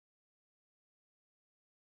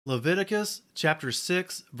Leviticus chapter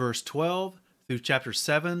 6, verse 12 through chapter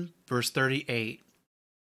 7, verse 38.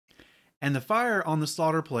 And the fire on the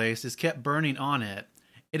slaughter place is kept burning on it,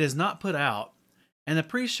 it is not put out. And the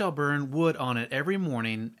priest shall burn wood on it every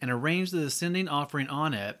morning, and arrange the ascending offering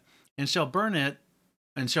on it, and shall burn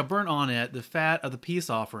on it the fat of the peace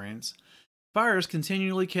offerings. Fire is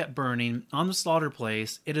continually kept burning on the slaughter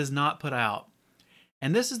place, it is not put out.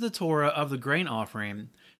 And this is the Torah of the grain offering.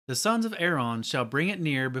 The sons of Aaron shall bring it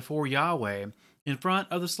near before Yahweh in front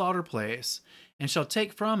of the slaughter place, and shall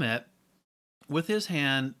take from it with his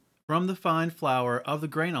hand from the fine flour of the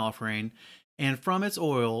grain offering, and from its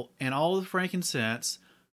oil, and all the frankincense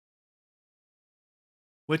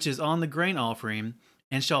which is on the grain offering,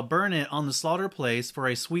 and shall burn it on the slaughter place for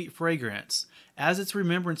a sweet fragrance, as its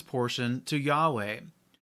remembrance portion to Yahweh.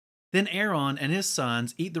 Then Aaron and his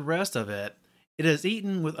sons eat the rest of it. It is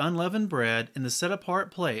eaten with unleavened bread in the set apart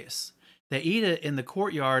place. They eat it in the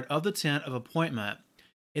courtyard of the tent of appointment.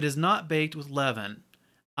 It is not baked with leaven.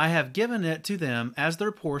 I have given it to them as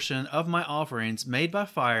their portion of my offerings made by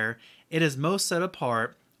fire. It is most set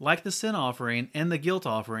apart, like the sin offering and the guilt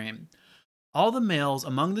offering. All the males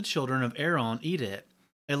among the children of Aaron eat it.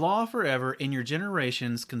 A law forever in your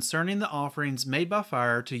generations concerning the offerings made by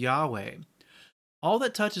fire to Yahweh. All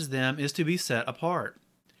that touches them is to be set apart.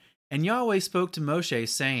 And Yahweh spoke to Moshe,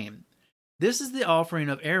 saying, This is the offering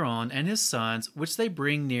of Aaron and his sons, which they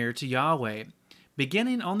bring near to Yahweh,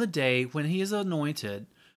 beginning on the day when he is anointed,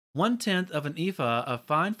 1/10 of an ephah of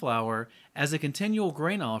fine flour as a continual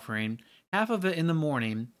grain offering, half of it in the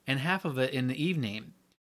morning, and half of it in the evening.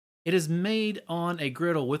 It is made on a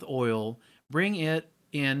griddle with oil. Bring it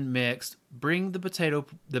in mixed. Bring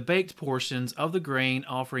the baked portions of the grain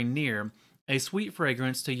offering near, a sweet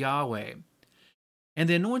fragrance to Yahweh. And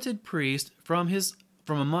the anointed priest from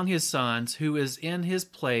among his sons, who is in his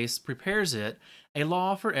place, prepares it, a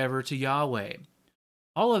law forever to Yahweh.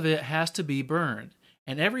 All of it has to be burned,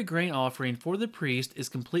 and every grain offering for the priest is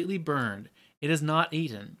completely burned. It is not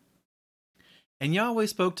eaten. And Yahweh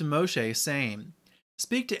spoke to Moshe, saying,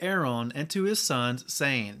 Speak to Aaron and to his sons,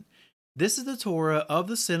 saying, This is the Torah of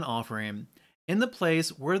the sin offering. In the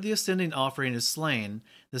place where the ascending offering is slain,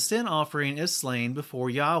 the sin offering is slain before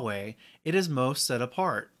Yahweh. It is most set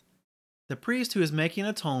apart. The priest who is making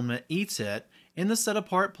atonement eats it. In the set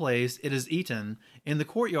apart place it is eaten, in the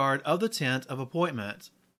courtyard of the tent of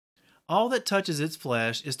appointment. All that touches its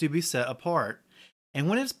flesh is to be set apart. And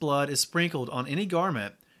when its blood is sprinkled on any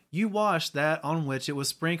garment, you wash that on which it was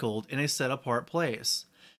sprinkled in a set apart place.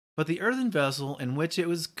 But the earthen vessel in which it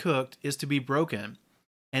was cooked is to be broken.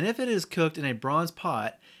 And if it is cooked in a bronze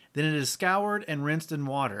pot, then it is scoured and rinsed in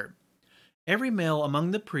water. Every male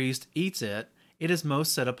among the priests eats it. It is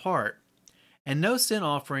most set apart. And no sin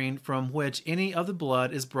offering from which any of the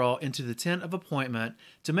blood is brought into the tent of appointment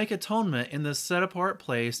to make atonement in the set apart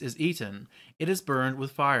place is eaten. It is burned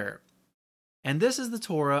with fire. And this is the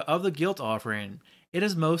Torah of the guilt offering. It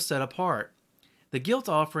is most set apart. The guilt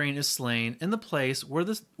offering is slain in the place where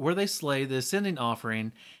they slay the ascending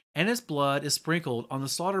offering, and its blood is sprinkled on the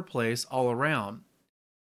slaughter place all around.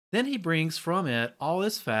 Then he brings from it all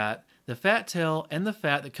its fat, the fat tail and the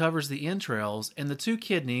fat that covers the entrails, and the 2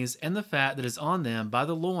 kidneys and the fat that is on them by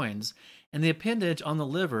the loins, and the appendage on the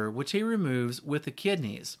liver, which he removes with the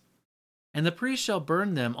kidneys. And the priest shall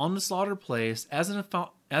burn them on the slaughter place as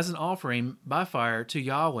an offering by fire to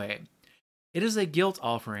Yahweh. It is a guilt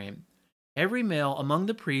offering. Every male among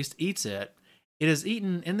the priests eats it. It is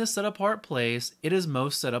eaten in the set apart place. It is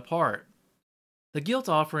most set apart. The guilt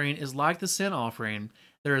offering is like the sin offering.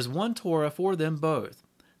 There is one Torah for them both.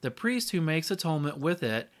 The priest who makes atonement with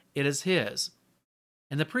it, it is his.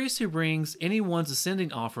 And the priest who brings anyone's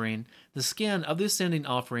ascending offering, the skin of the ascending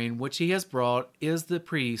offering which he has brought is the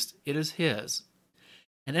priest, it is his.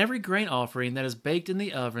 And every grain offering that is baked in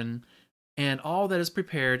the oven, and all that is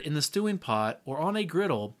prepared in the stewing pot or on a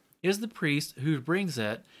griddle, is the priest who brings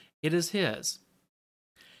it, it is his.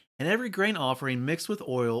 And every grain offering mixed with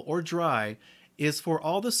oil or dry is for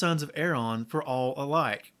all the sons of Aaron, for all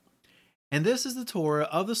alike. And this is the Torah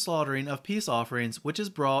of the slaughtering of peace offerings which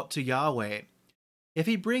is brought to Yahweh. If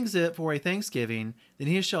he brings it for a thanksgiving, then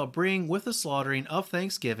he shall bring with the slaughtering of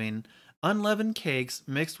thanksgiving unleavened cakes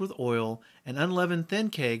mixed with oil, and unleavened thin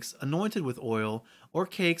cakes anointed with oil, or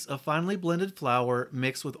cakes of finely blended flour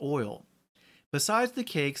mixed with oil. Besides the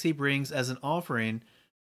cakes he brings as his offering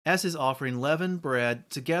leavened bread,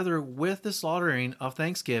 together with the slaughtering of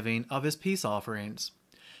thanksgiving of his peace offerings.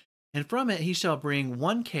 And from it he shall bring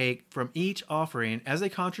 1 cake from each offering as a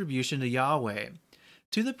contribution to Yahweh.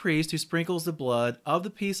 To the priest who sprinkles the blood of the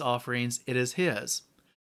peace offerings, it is his.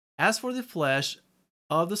 As for the flesh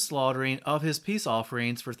of the slaughtering of his peace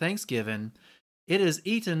offerings for thanksgiving, it is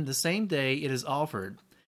eaten the same day it is offered.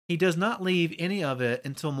 He does not leave any of it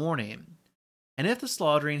until morning. And if the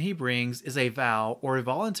slaughtering he brings is a vow or a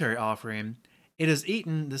voluntary offering, it is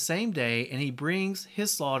eaten the same day, and he brings his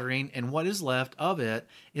slaughtering, and what is left of it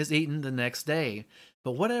is eaten the next day.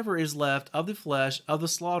 But whatever is left of the flesh of the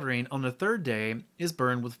slaughtering on the third day is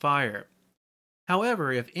burned with fire.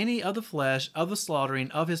 However, if any of the flesh of the slaughtering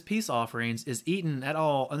of his peace offerings is eaten at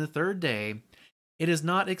all on the third day, it is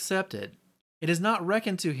not accepted. It is not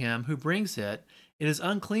reckoned to him who brings it. It is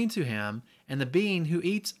unclean to him, and the being who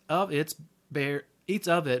eats of it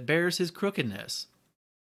bears his crookedness.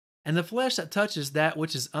 And the flesh that touches that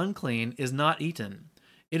which is unclean is not eaten.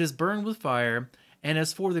 It is burned with fire. And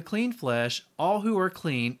as for the clean flesh, all who are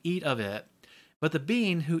clean eat of it. But the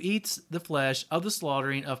being who eats the flesh of the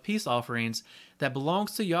slaughtering of peace offerings that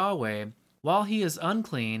belongs to Yahweh, while he is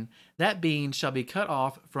unclean, that being shall be cut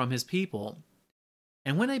off from his people.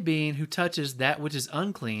 And when a being who touches that which is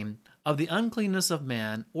unclean, of the uncleanness of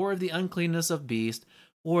man, or of the uncleanness of beast,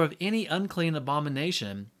 or of any unclean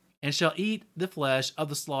abomination, and shall eat the flesh of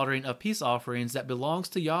the slaughtering of peace offerings that belongs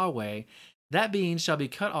to Yahweh, that being shall be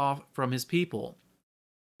cut off from his people.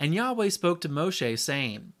 And Yahweh spoke to Moshe,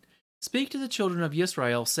 saying, Speak to the children of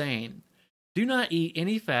Israel, saying, Do not eat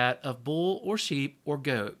any fat of bull or sheep or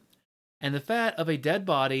goat, and the fat of a dead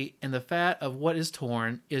body and the fat of what is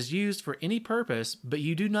torn is used for any purpose, but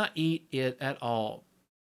you do not eat it at all.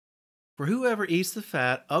 For whoever eats the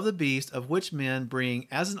fat of the beast of which men bring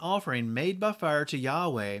as an offering made by fire to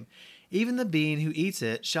Yahweh, even the being who eats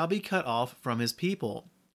it shall be cut off from his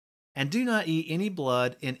people. And do not eat any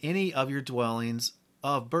blood in any of your dwellings,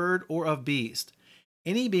 of bird or of beast.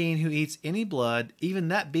 Any being who eats any blood, even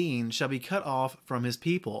that being shall be cut off from his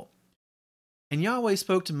people. And Yahweh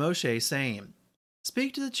spoke to Moshe, saying,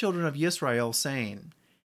 Speak to the children of Israel, saying,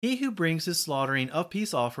 He who brings his slaughtering of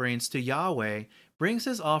peace offerings to Yahweh brings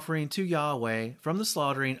his offering to Yahweh from the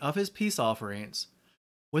slaughtering of his peace offerings.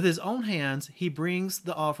 With his own hands he brings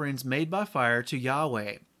the offerings made by fire to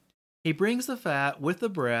Yahweh. He brings the fat with the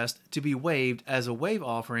breast to be waved as a wave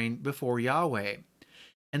offering before Yahweh.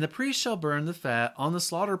 And the priest shall burn the fat on the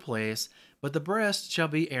slaughter place, but the breast shall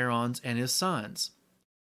be Aaron's and his sons'.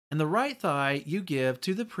 And the right thigh you give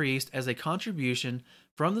to the priest as a contribution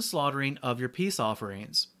from the slaughtering of your peace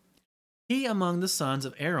offerings. He among the sons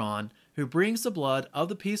of Aaron, who brings the blood of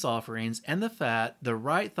the peace offerings and the fat, the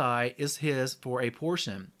right thigh is his for a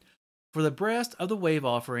portion. For the breast of the wave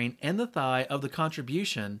offering and the thigh of the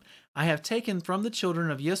contribution I have taken from the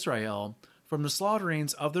children of Israel, from the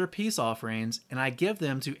slaughterings of their peace offerings, and I give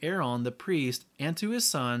them to Aaron the priest and to his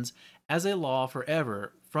sons as a law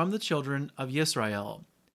forever from the children of Israel.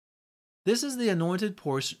 This is the anointed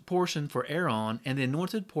portion for Aaron and the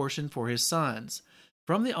anointed portion for his sons,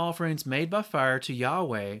 from the offerings made by fire to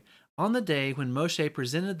Yahweh on the day when Moshe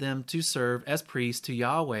presented them to serve as priests to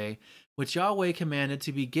Yahweh, which Yahweh commanded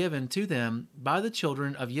to be given to them by the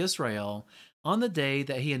children of Israel on the day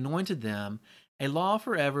that he anointed them, a law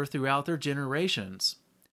forever throughout their generations.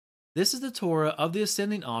 This is the Torah of the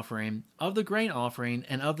ascending offering, of the grain offering,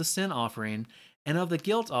 and of the sin offering, and of the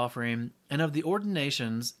guilt offering, and of the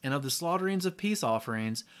ordinations, and of the slaughterings of peace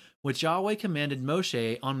offerings, which Yahweh commanded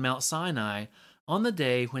Moshe on Mount Sinai, on the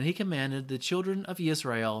day when he commanded the children of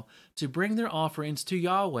Israel to bring their offerings to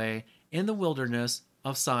Yahweh in the wilderness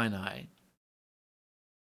of Sinai.